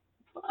radio.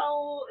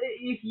 Well,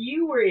 if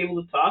you were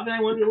able to talk, then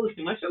I wanted to listen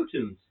to my show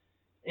tunes.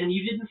 And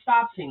you didn't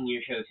stop singing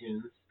your show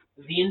tunes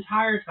the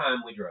entire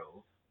time we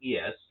drove.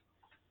 Yes.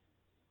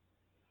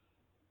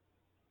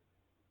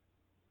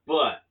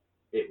 But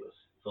it was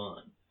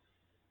fun.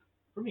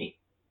 For me.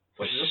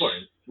 Which is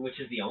important. Which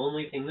is the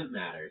only thing that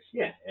matters.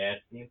 Yeah,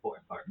 that's the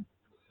important part.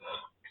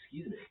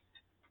 Excuse me.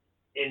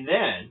 And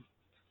then,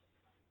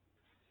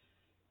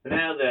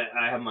 now that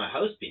I have my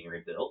house being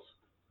rebuilt,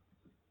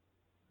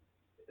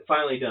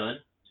 finally done,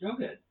 Oh,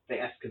 good. they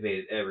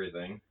excavated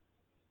everything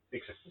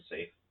except the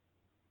safe.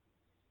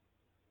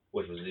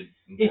 Which was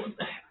important.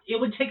 It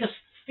would take us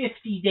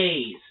 50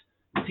 days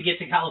to get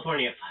to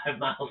California at 5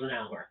 miles an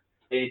hour.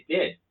 It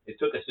did. It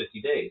took us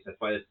 50 days. That's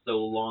why there's so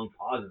long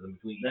pauses in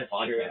between each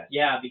podcast.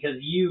 Yeah, because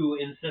you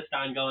insist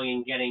on going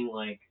and getting,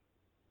 like...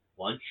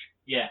 Lunch?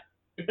 Yeah.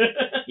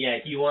 Yeah,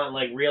 you want,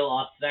 like, real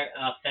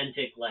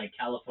authentic, like,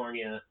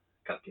 California...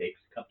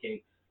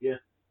 Cupcakes. Yeah.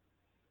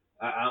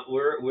 We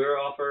are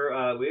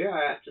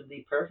after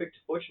the perfect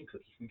fortune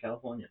cookie from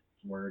California.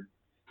 Word.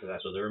 Because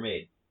that's what they were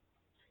made.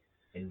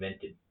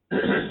 Invented.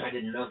 I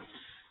didn't know.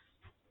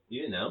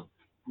 You didn't know?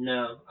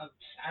 No.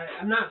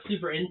 I'm not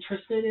super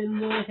interested in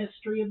the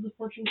history of the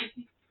fortune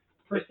cookie,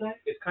 per se.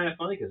 It's kind of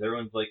funny because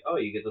everyone's like, oh,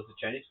 you get those at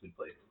Chinese food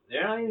places.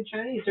 They're not even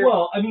Chinese.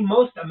 Well, I mean,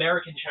 most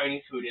American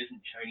Chinese food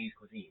isn't Chinese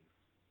cuisine.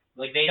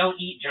 Like, they don't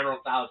eat General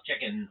Tso's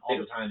chicken all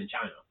the time in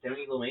China. They don't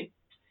eat lo mein?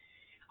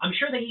 I'm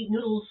sure they eat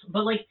noodles,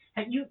 but, like,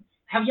 have you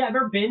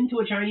ever been to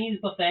a Chinese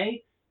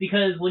buffet?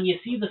 Because when you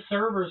see the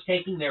servers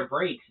taking their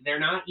breaks, they're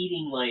not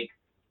eating, like,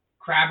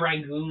 crab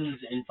rangoons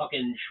and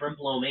fucking shrimp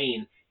lo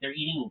mein. They're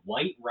eating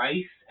white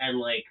rice and,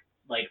 like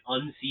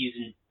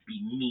unseasoned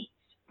meats.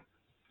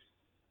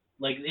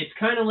 Like, it's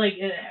kind of like,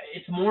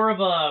 it's more of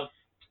a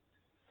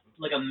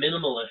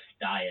minimalist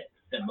diet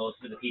that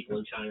most of the people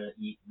in China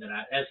eat,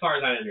 as far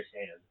as I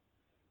understand.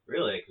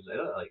 Really? Because I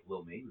thought, like,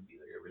 lo mein would be,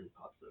 like, a really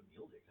popular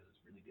meal there because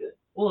it's really good.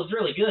 Well, it's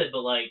really good,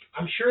 but, like,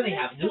 I'm sure they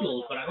have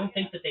noodles, but I don't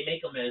think that they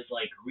make them as,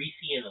 like,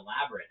 greasy and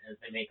elaborate as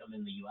they make them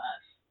in the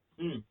U.S.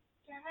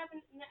 They're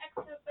having an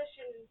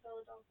exhibition in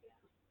Philadelphia.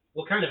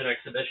 What kind of an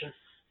exhibition?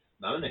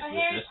 Not an A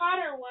Harry exhibitionist.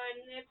 Potter one.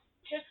 It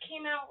just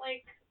came out,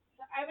 like,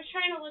 I was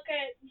trying to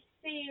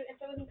see if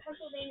it was in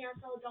Pennsylvania or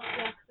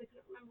Philadelphia because I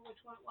couldn't remember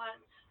which one it was.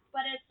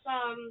 But it's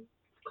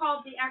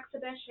called The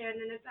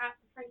Exhibition, and it's at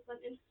the Franklin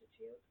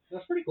Institute.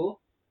 That's pretty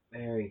cool.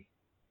 Mary,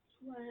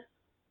 What?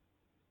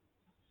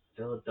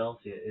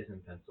 Philadelphia is in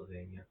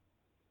Pennsylvania.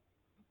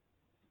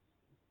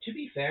 To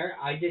be fair,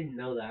 I didn't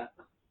know that.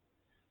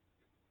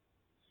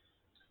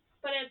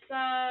 But it's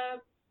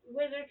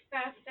Wizard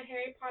Fest, a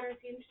Harry Potter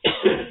themed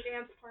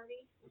dance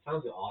party. It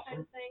sounds Kind awesome.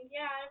 of thing.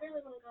 Yeah, I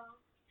really want to go.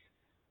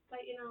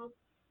 But, you know,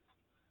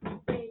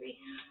 maybe.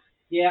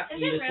 Yeah, Is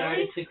you it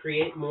decided really? to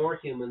create more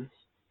humans.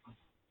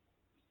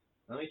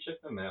 Let me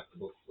check the map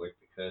real quick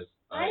because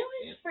I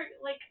always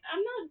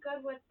I'm not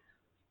good with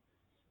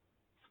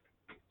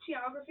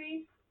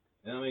geography.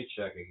 Let me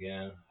check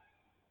again.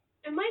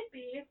 It might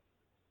be.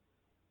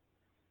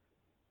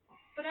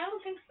 But I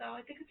don't think so.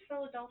 I think it's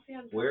Philadelphia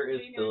and Where is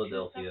Pennsylvania are two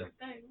Philadelphia? separate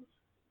things.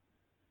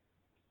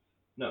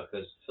 No,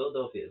 because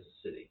Philadelphia is a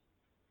city.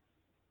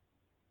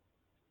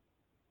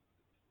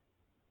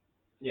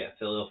 Yeah,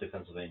 Philadelphia,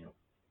 Pennsylvania.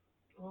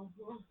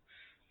 Uh-huh.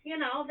 you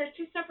know, they're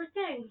two separate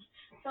things.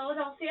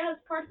 Philadelphia is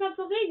part of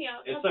Pennsylvania.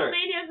 It's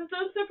Pennsylvania is its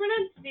own separate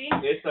entity.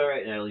 It's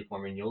alright, Natalie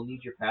Portman. You'll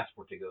need your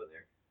passport to go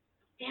there.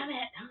 Damn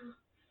it.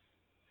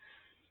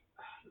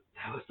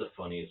 That was the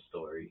funniest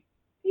story.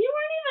 You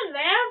weren't even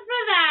there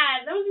for that.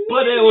 That was me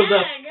But and it was a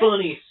Meg.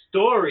 funny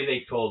story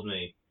they told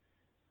me.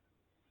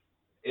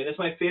 And it's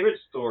my favorite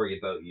story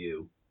about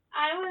you.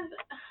 I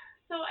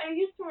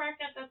used to work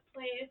at this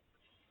place,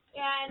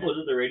 and Was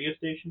it the radio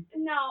station?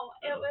 no,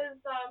 it was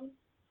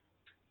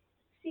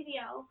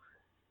CDL.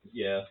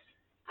 Yeah.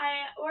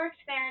 I worked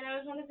there, and I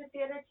was one of the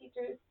theater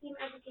teachers, team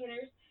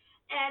educators,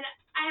 and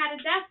I had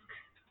a desk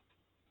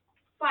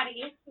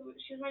buddy.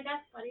 She was my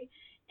desk buddy,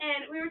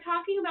 and we were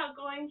talking about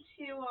going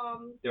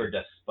to They were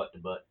desks butt to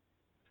butt.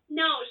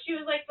 No, she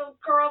was like the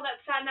girl that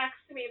sat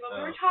next to me, but we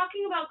Oh. were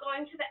talking about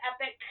going to the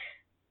Epic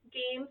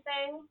game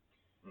thing,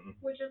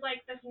 which is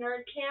like this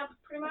nerd camp,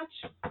 pretty much.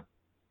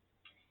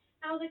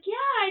 I was like,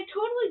 yeah, I'd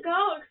totally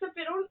go, except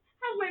I don't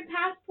have my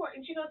passport.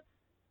 And she goes,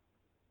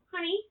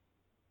 honey,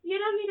 you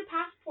don't need a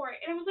passport.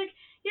 And I was like,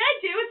 yeah, I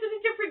do. It's in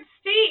a different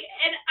state.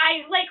 And I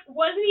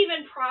wasn't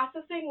even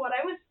processing what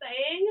I was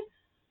saying.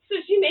 So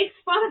she makes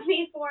fun of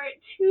me for it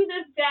to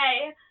this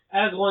day.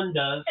 As one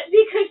does.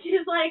 Because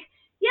she's like,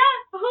 yeah,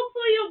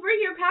 hopefully you'll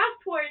bring your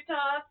passport to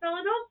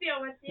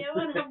Philadelphia with you.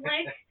 And I'm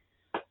like,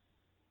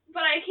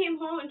 but I came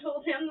home and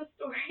told him the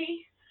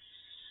story.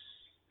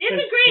 It's a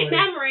That's great funny.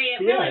 memory.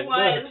 It really No,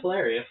 was. it's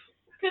hilarious.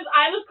 Because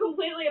I was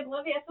completely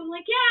oblivious. I'm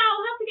like, yeah,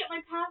 I'll have to get my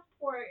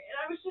passport. And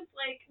I was just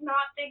like,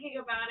 not thinking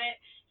about it.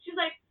 She's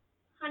like,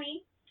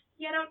 honey,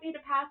 you don't need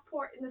a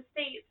passport in the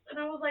States. And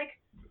I was like,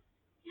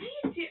 yeah,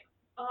 you do.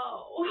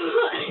 Oh,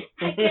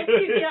 I guess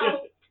you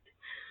don't.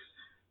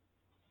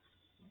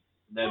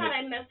 God,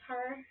 I miss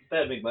her.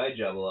 That'd make my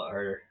job a lot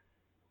harder.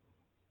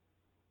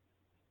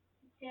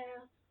 Yeah,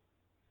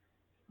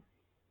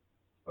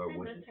 Or I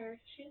would miss her.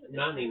 She's a good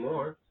Not person.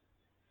 anymore.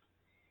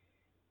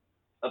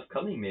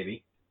 Upcoming,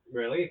 maybe.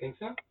 Really? You think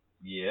so?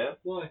 Yeah.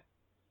 Why?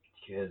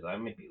 Because I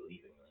might be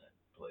leaving that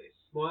place.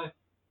 Why?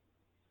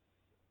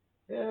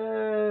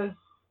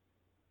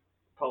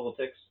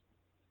 Politics.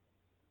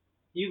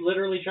 You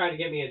literally tried to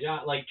get me a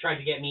job, tried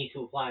to get me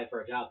to apply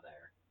for a job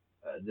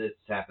there. This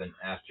happened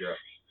after.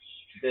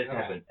 This Okay.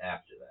 happened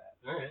after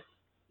that. Alright.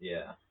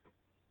 Yeah.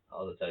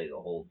 I'll just tell you the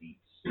whole deets.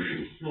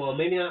 Well,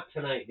 maybe not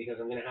tonight because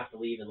I'm going to have to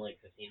leave in like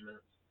 15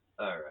 minutes.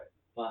 Alright.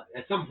 But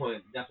at some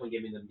point, definitely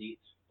give me them deets.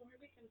 Or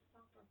we can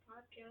stop our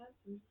podcast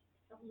and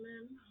film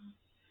them.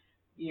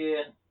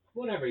 Yeah.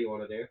 Whatever you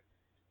want to do.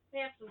 We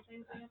have some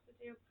things we have to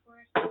do before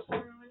I start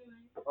tomorrow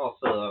anyway.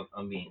 Also,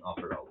 I'm being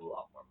offered a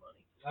lot more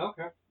money.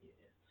 Okay. Yeah.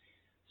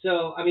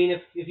 So, I mean,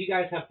 if you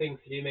guys have things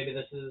to do, maybe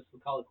we'll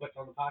call it quits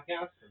on the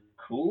podcast. And...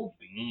 Cool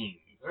beans.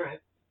 Alright.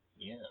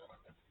 Yeah.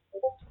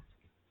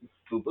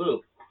 Boop boop.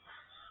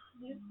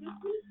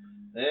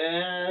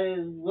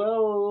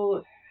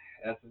 Well,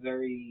 that's a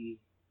very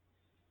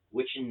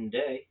witching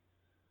day.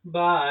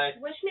 Bye.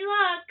 Wish me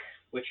luck.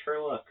 Wish her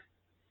luck.